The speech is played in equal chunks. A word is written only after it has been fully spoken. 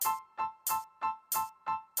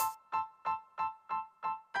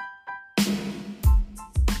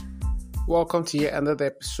Welcome to yet another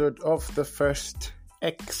episode of the First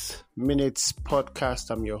X Minutes podcast.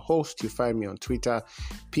 I'm your host. You find me on Twitter,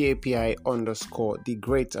 PAPI_the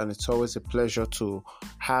great, and it's always a pleasure to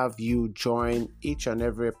have you join each and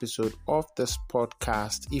every episode of this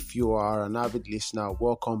podcast. If you are an avid listener,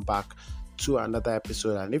 welcome back to another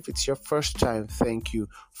episode, and if it's your first time, thank you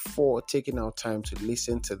for taking our time to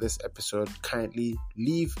listen to this episode. Kindly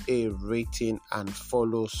leave a rating and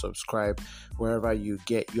follow, subscribe wherever you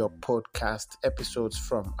get your podcast episodes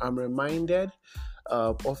from. I'm reminded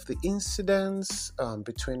of the incidents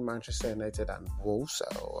between Manchester United and Wolves.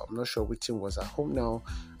 I'm not sure which team was at home now,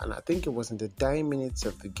 and I think it was in the dying minutes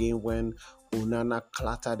of the game when Onana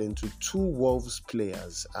clattered into two Wolves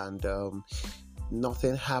players, and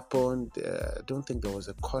nothing happened. I don't think there was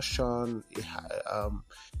a caution.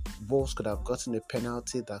 Wolves could have gotten a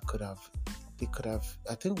penalty that they could have,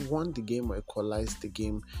 I think, won the game or equalized the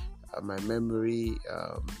game. My memory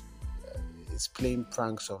is playing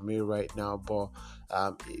pranks on me right now, but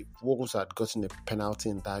if Wolves had gotten a penalty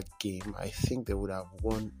in that game, I think they would have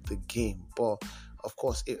won the game. But of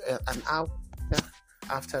course, an hour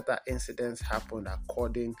after that incident happened,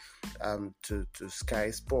 according to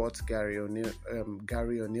Sky Sports, Gary O'Neill,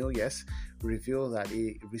 revealed that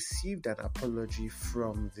he received an apology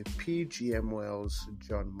from the PGMOL's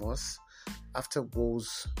John Moss after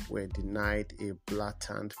Wolves were denied a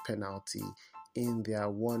blatant penalty in their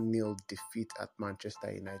 1-0 defeat at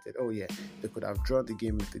Manchester United. Oh yeah, they could have drawn the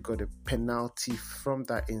game if they got a penalty from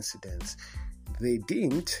that incident. They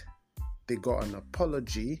didn't. They got an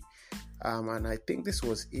apology. And I think this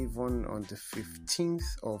was even on the 15th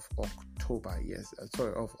of October,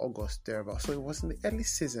 of August, thereabout. So it was in the early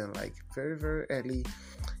season, like very, very early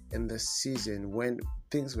in the season, when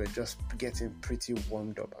things were just getting pretty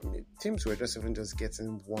warmed up. I mean, teams were just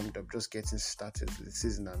getting warmed up, just getting started the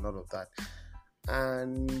season and all of that.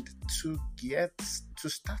 And to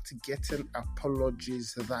start getting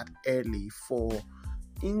apologies that early for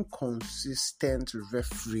inconsistent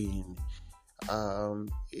refereeing,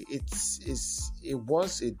 it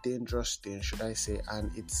was a dangerous thing, should I say,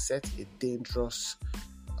 and it set a dangerous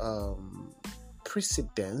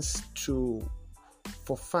precedence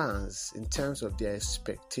for fans in terms of their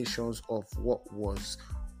expectations of what was,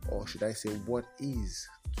 or should I say, what is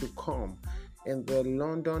to come. In the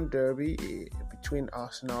London derby between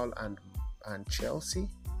Arsenal and Chelsea,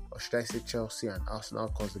 or should I say Chelsea and Arsenal,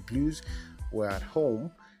 because the Blues were at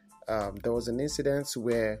home, there was an incident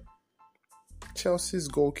where Chelsea's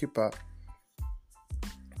goalkeeper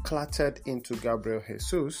clattered into Gabriel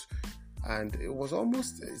Jesus, and it was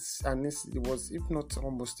if not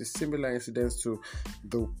almost a similar incident to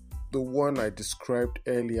the one I described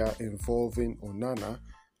earlier involving Onana,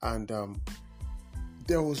 and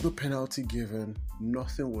there was no penalty given,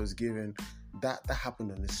 nothing was given. That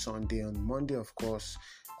happened on a Sunday. On Monday, of course,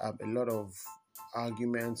 a lot of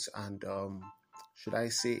arguments and should I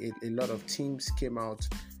say a lot of teams came out.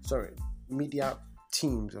 Media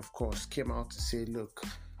teams, of course, came out to say, look,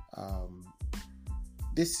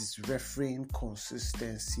 this is refereeing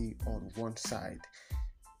consistency on one side.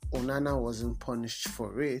 Onana wasn't punished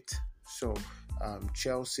for it, so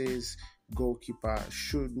Chelsea's goalkeeper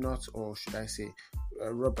should not, or should I say,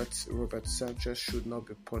 Robert Sanchez should not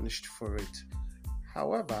be punished for it.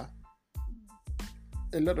 However,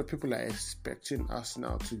 a lot of people are expecting us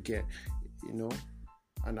now to get,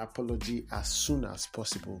 an apology as soon as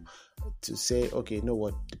possible, to say, okay, you know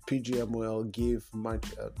what, the PGMOL gave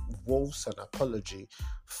Wolves an apology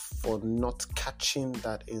for not catching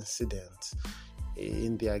that incident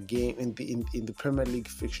in their game, in the Premier League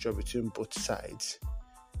fixture between both sides.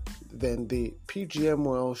 Then the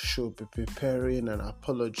PGMOL should be preparing an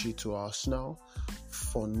apology to Arsenal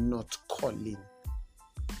for not calling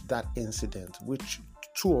that incident,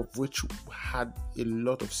 two of which had a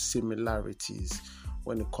lot of similarities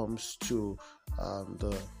when it comes to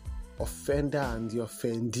the offender and the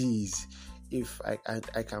offendees, if I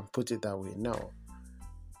can put it that way. Now,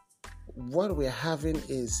 what we're having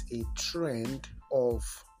is a trend of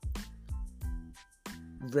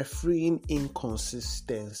refereeing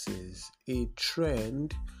inconsistencies, a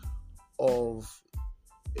trend of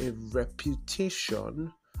a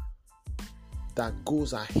reputation that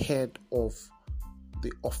goes ahead of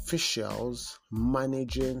the officials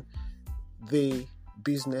managing the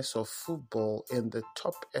business of football in the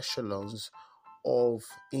top echelons of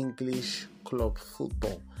English club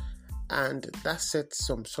football. And that sets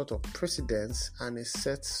some sort of precedence, and it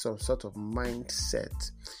sets some sort of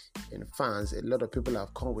mindset in fans. A lot of people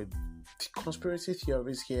have come with conspiracy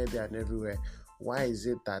theories here, there, and everywhere. Why is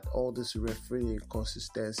it that all these referee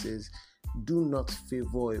inconsistencies do not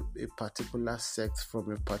favor a particular sect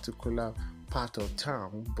from a particular part of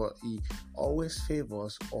town, but it always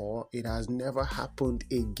favors, or it has never happened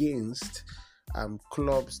against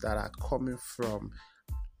clubs that are coming from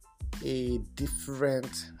a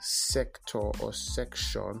different sector or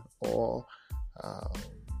section or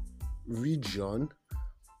region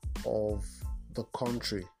of the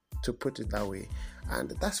country, to put it that way.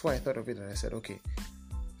 And that's why I thought of it, and I said, okay,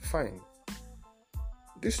 fine.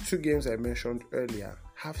 These two games I mentioned earlier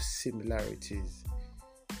have similarities.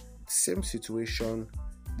 Same situation,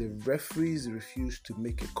 the referees refused to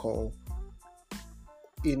make a call.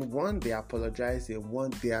 In one, they apologized. In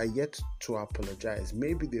one, they are yet to apologize.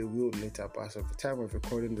 Maybe they will later, but as of the time of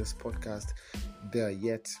recording this podcast, they are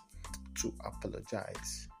yet to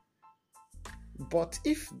apologize. But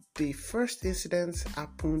if the first incident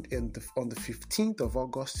happened on the 15th of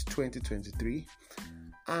August 2023,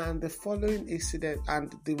 and the following incident,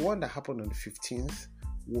 and the one that happened on the 15th,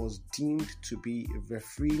 was deemed to be a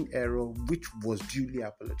refereeing error which was duly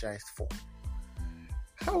apologized for,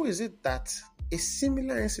 how is it that a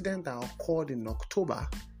similar incident that occurred in October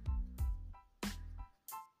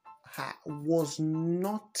was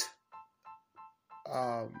not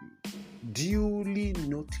duly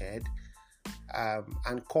noted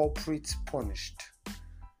and culprits punished?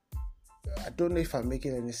 I don't know if I'm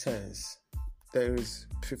making any sense. There is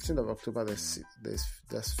 15th of October, there's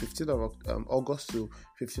 15th of August to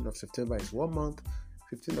 15th of September is 1 month,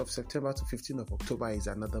 15th of September to 15th of October is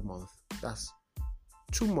another month. That's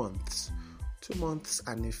 2 months. 2 months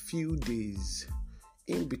and a few days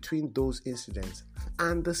in between those incidents,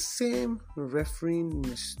 and the same refereeing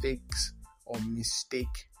mistakes or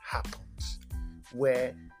mistake happens,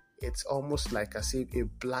 where it's almost like as if a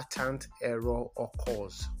blatant error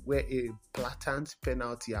occurs, where a blatant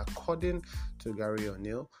penalty, according to Gary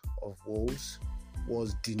O'Neill of Wolves,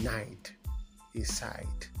 was denied a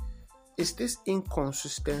side. It's this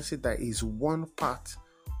inconsistency that is one part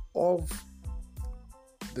of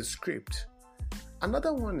the script.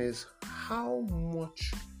 Another one is, how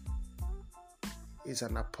much is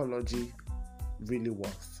an apology really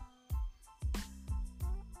worth?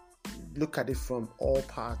 Look at it from all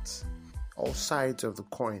parts, all sides of the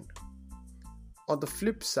coin. On the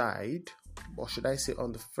flip side, or should I say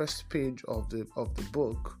on the first page of the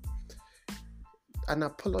book, an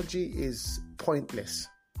apology is pointless,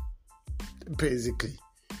 basically.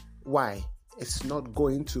 Why? It's not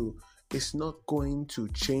going to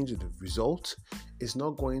change the result. It's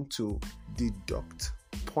not going to deduct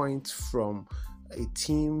points from a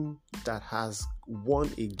team that has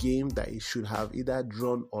won a game that it should have either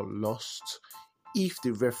drawn or lost, if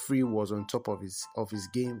the referee was on top of his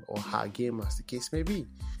game or her game, as the case may be.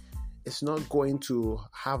 It's not going to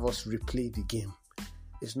have us replay the game.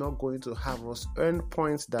 It's not going to have us earn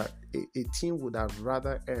points that a team would have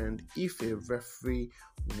rather earned if a referee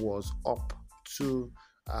was up to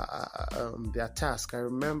their task. I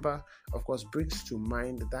remember, of course, brings to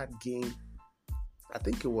mind that game, I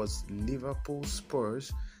think it was Liverpool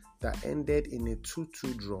Spurs, that ended in a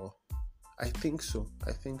 2-2 draw. I think so.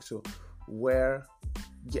 Where,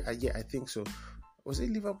 I think so. Was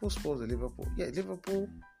it Liverpool Spurs or Liverpool? Yeah, Liverpool.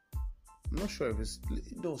 I'm not sure if it's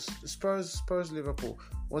Spurs Liverpool.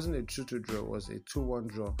 Wasn't a 2-2 draw. It was a 2-1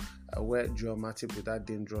 draw where Joe Matip with that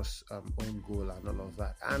dangerous own goal and all of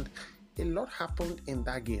that. And a lot happened in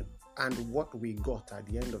that game. And what we got at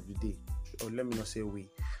the end of the day, or let me not say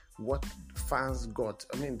what fans got.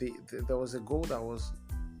 I mean, there was a goal that was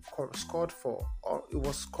scored for, or it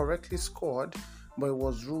was correctly scored, but it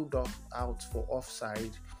was ruled out for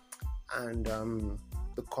offside. And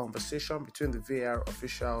the conversation between the VAR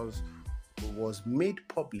officials was made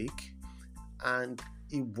public, and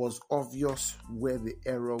it was obvious where the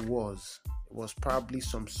error was. It was probably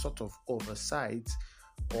some sort of oversight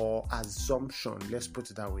or assumption, let's put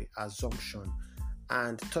it that way, assumption.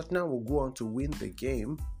 And Tottenham will go on to win the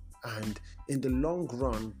game, and in the long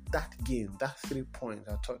run, that game, that 3 points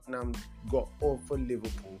that Tottenham got over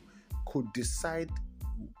Liverpool could decide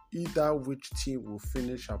either which team will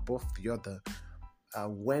finish above the other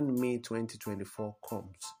when May 2024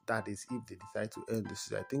 comes. That is, if they decide to end the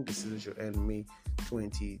season. I think the season should end May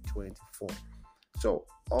 2024. So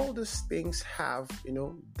all these things have,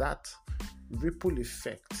 that ripple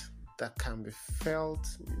effect that can be felt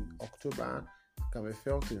in October, can be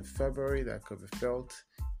felt in February, that can be felt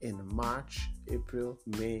in March, April,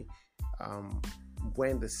 May,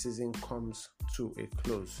 when the season comes to a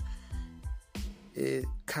close.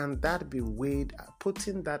 Can that be weighed,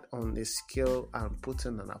 putting that on a scale and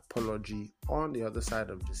putting an apology on the other side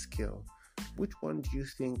of the scale? Which one do you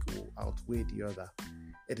think will outweigh the other?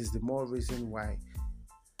 It is the more reason why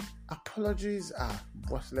Apologies are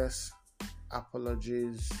worthless.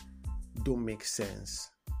 Apologies don't make sense.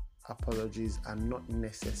 Apologies are not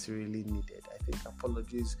necessarily needed. I think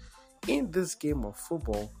apologies in this game of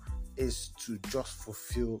football is to just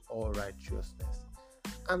fulfill all righteousness.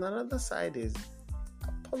 And another side is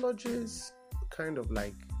apologies kind of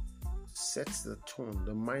like sets the tone,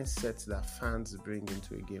 the mindset that fans bring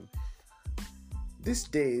into a game. These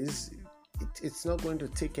days, it's not going to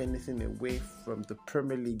take anything away from the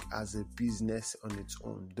Premier League as a business on its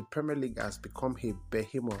own. The Premier League has become a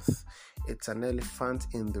behemoth. It's an elephant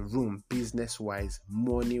in the room, business-wise,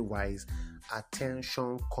 money-wise,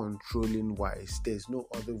 attention controlling-wise. There's no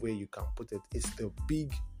other way you can put it. It's the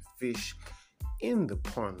big fish in the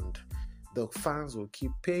pond. The fans will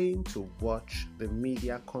keep paying to watch. The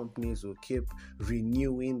media companies will keep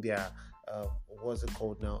renewing their what's it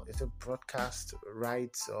called now? Is it broadcast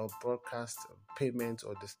rights or broadcast payments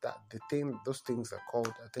or those things are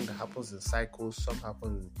called? I think that happens in cycles. Some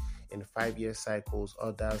happen in 5-year cycles.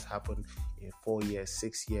 Others happen in 4-year,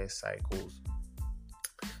 6-year cycles.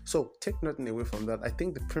 So take nothing away from that. I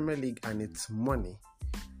think the Premier League and its money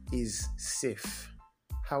is safe.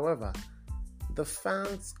 However, the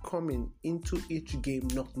fans coming into each game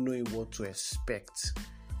not knowing what to expect.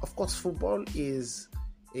 Of course, football is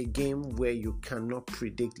a game where you cannot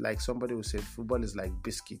predict. Like somebody will say, football is like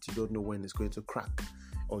biscuit. You don't know when it's going to crack,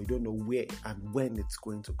 or you don't know where and when it's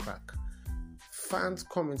going to crack. Fans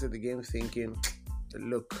come into the game thinking,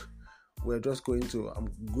 look, I'm going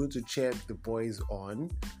to cheer the boys on,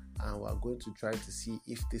 and we're going to try to see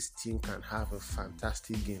if this team can have a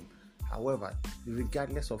fantastic game. However,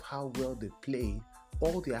 regardless of how well they play,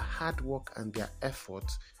 all their hard work and their effort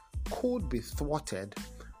could be thwarted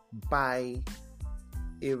by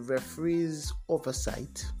a referee's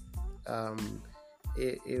oversight, an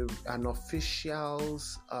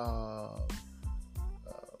official's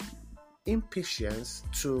impatience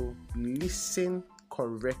to listen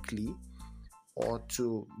correctly or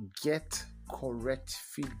to get correct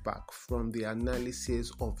feedback from the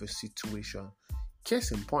analysis of a situation.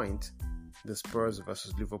 Case in point, the Spurs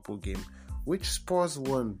versus Liverpool game, which Spurs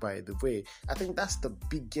won, by the way. I think that's the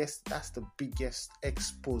biggest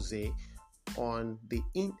expose on the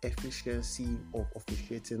inefficiency of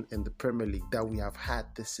officiating in the Premier League that we have had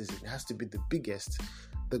this season. It has to be the biggest.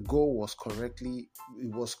 The goal was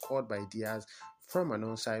scored by Diaz from an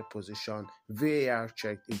onside position. VAR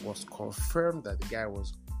checked, it was confirmed that the guy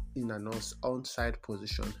was in an onside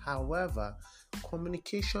position. However,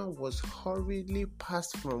 communication was hurriedly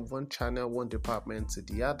passed from one channel, one department to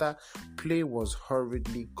the other. Play was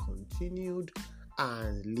hurriedly continued,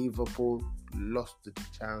 and Liverpool lost the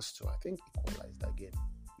chance to, I think, equalize that game.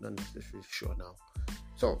 Not necessarily sure now.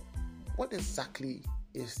 So, what exactly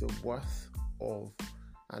is the worth of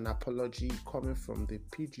an apology coming from the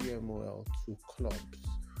PGMOL to clubs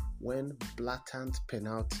when blatant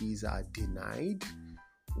penalties are denied,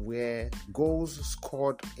 where goals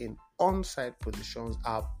scored in onside positions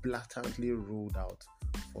are blatantly ruled out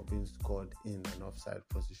for being scored in an offside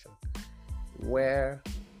position, where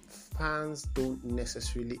fans don't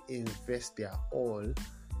necessarily invest their all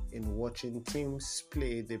in watching teams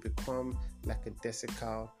play? They become like a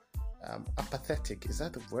desical, apathetic. Is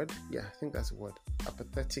that the word? Yeah, I think that's the word.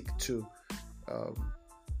 Apathetic to,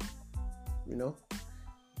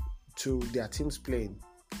 to their teams playing.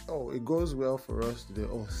 Oh, it goes well for us today.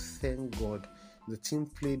 Oh, thank God, the team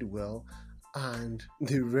played well, and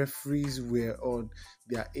the referees were on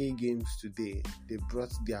their A games today. They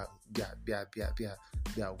brought their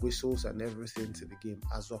whistles and everything to the game,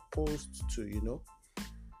 as opposed to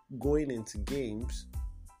going into games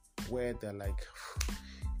where they're like,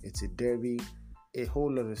 it's a derby. A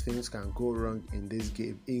whole lot of things can go wrong in this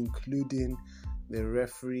game, including the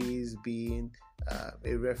referees being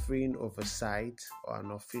a refereeing oversight, or an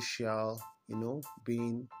official,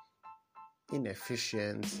 being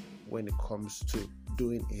inefficient when it comes to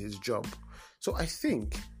doing his job. So I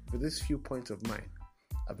think with these few points of mine,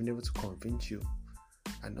 I've been able to convince you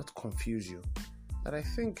and not confuse you that I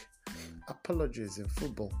think apologies in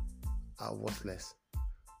football are worthless.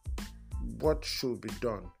 What should be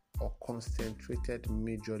done or concentrated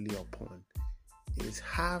majorly upon is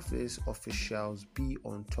have these officials be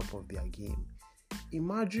on top of their game.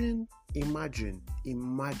 Imagine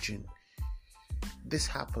this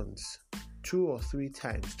happens 2 or 3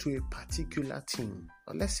 times to a particular team,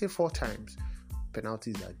 or let's say 4 times.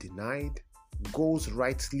 Penalties are denied, goals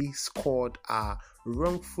rightly scored are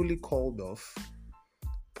wrongfully called off,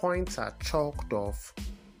 points are chalked off,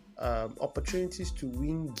 opportunities to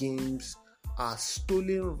win games are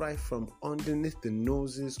stolen right from underneath the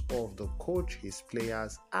noses of the coach, his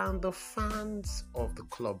players, and the fans of the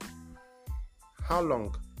club. How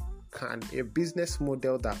long can a business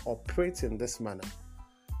model that operates in this manner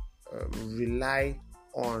rely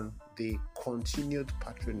on the continued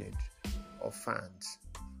patronage of fans?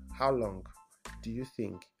 How long do you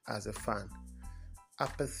think, as a fan,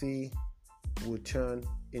 apathy will turn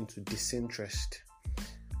into disinterest?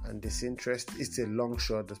 And disinterest is a long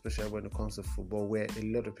shot, especially when it comes to football, where a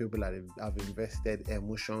lot of people have invested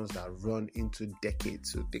emotions that run into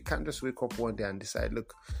decades. So they can't just wake up one day and decide,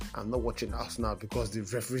 look, I'm not watching Arsenal because the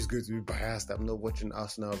referee is going to be biased. I'm not watching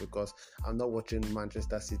Arsenal because I'm not watching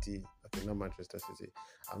Manchester City. Okay, not Manchester City.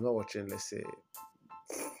 I'm not watching, let's say,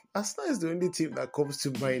 Arsenal is the only team that comes to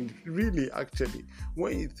mind, really, actually,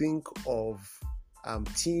 when you think of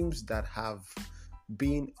teams that have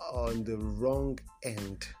been on the wrong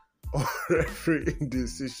end of refereeing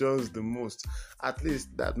decisions the most. At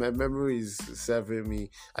least that my memory is serving me.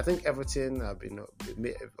 I think Everton have been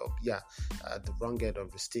the wrong end of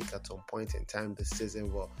the stick at some point in time this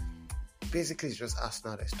season. Well, basically it's just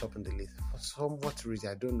Arsenal that's topping the list for some what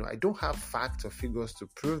reason. I don't know. I don't have facts or figures to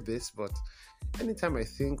prove this, but anytime I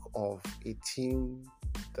think of a team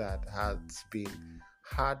that has been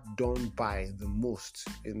hard done by the most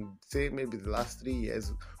in, say, maybe the last 3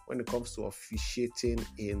 years when it comes to officiating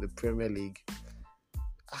in the Premier League,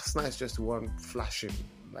 Arsenal is just one flashing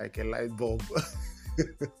like a light bulb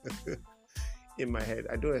in my head.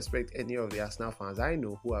 I don't expect any of the Arsenal fans I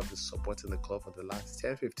know who have been supporting the club for the last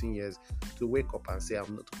 10-15 years to wake up and say,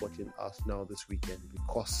 I'm not watching Arsenal this weekend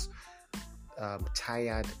because I'm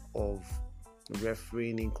tired of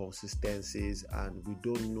refereeing inconsistencies and we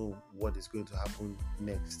don't know what is going to happen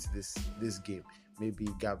next this game. Maybe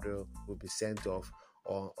Gabriel will be sent off,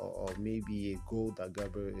 or maybe a goal that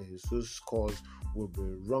Gabriel Jesus scores will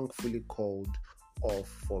be wrongfully called off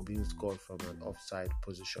for being scored from an offside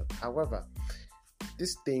position. However,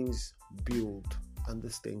 these things build and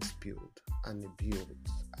these things build and it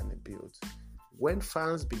builds and it builds. When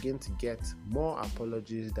fans begin to get more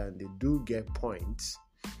apologies than they do get points,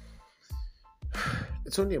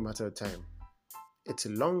 it's only a matter of time. It's a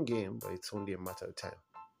long game, but it's only a matter of time.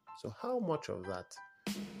 So how much of that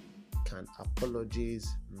can apologies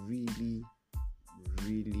really,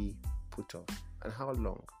 really put off? And how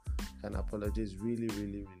long can apologies really,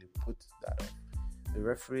 really, really put that off? The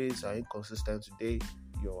referees are inconsistent today,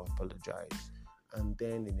 you apologize. And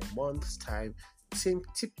then in a month's time, same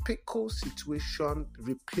typical situation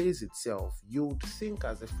replays itself. You'd think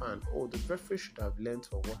as a fan, oh, the referee should have learned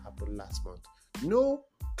from what happened last month. No,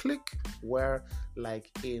 click where, like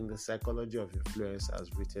in The Psychology of Influence, as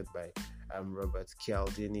written by Robert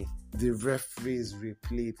Cialdini, the referees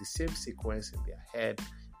replay the same sequence in their head.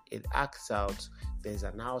 It acts out. There's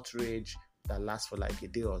an outrage that lasts for like a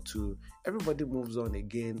day or two. Everybody moves on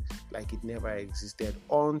again like it never existed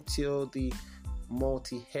until the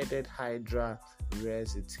multi-headed Hydra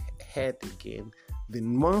rears its head again the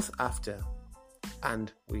month after,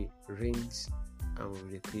 and we rinse and we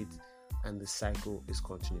repeat, and the cycle is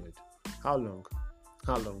continued. How long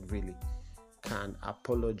really can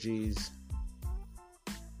apologies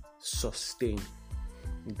sustain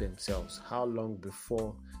themselves? How long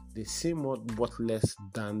before they seem more worthless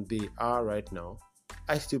than they are right now?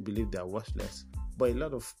 I still believe they are worthless, but a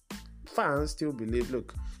lot of fans still believe,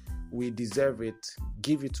 look, we deserve it,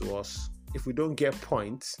 give it to us. If we don't get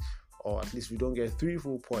points, or at least we don't get 3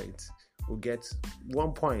 full points, we'll get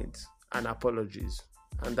 1 point and apologies,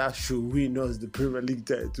 and that should win us the Premier League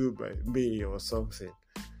title by May or something.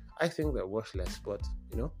 I think they're worthless, but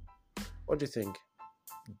what do you think?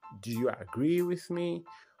 Do you agree with me,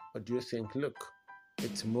 or do you think, look,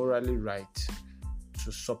 it's morally right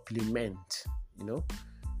to supplement,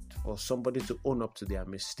 for somebody to own up to their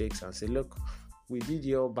mistakes and say, look, we did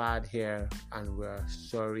your bad here and we're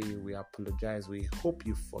sorry, we apologize, we hope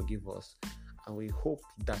you forgive us, and we hope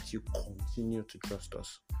that you continue to trust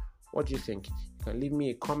us? What do you think? You can leave me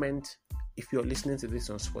a comment. If you're listening to this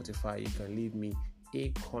on Spotify, you can leave me a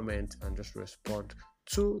comment and just respond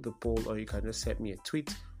to the poll, or you can just send me a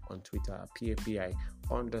tweet on Twitter at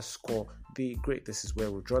PAPI_the great. This is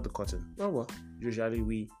where we draw the curtain. Oh well, usually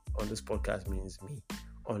we on this podcast means me,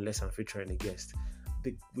 unless I'm featuring a guest.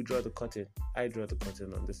 We draw the curtain. I draw the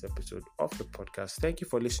curtain on this episode of the podcast. Thank you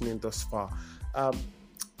for listening thus far.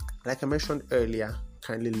 Like I mentioned earlier,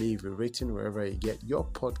 kindly leave a rating wherever you get your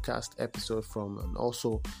podcast episode from, and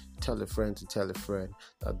also tell a friend to tell a friend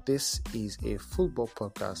that this is a football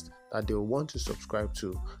podcast that they will want to subscribe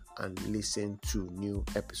to and listen to new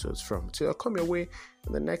episodes from. So I'll come your way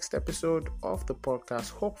in the next episode of the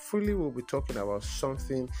podcast. Hopefully we'll be talking about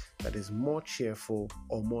something that is more cheerful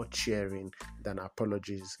or more cheering than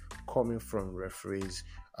apologies coming from referees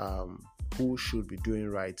who should be doing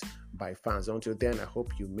right by fans. Until then, I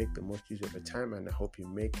hope you make the most use of your time, and I hope you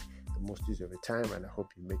make the most use of your time, and I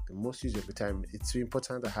hope you make the most use of your time. It's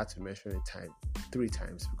important I had to mention it 3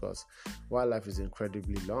 times, because while life is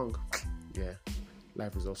incredibly long,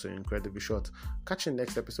 life is also incredibly short. Catch you in the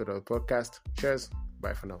next episode of the podcast. Cheers.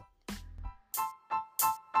 Bye for now.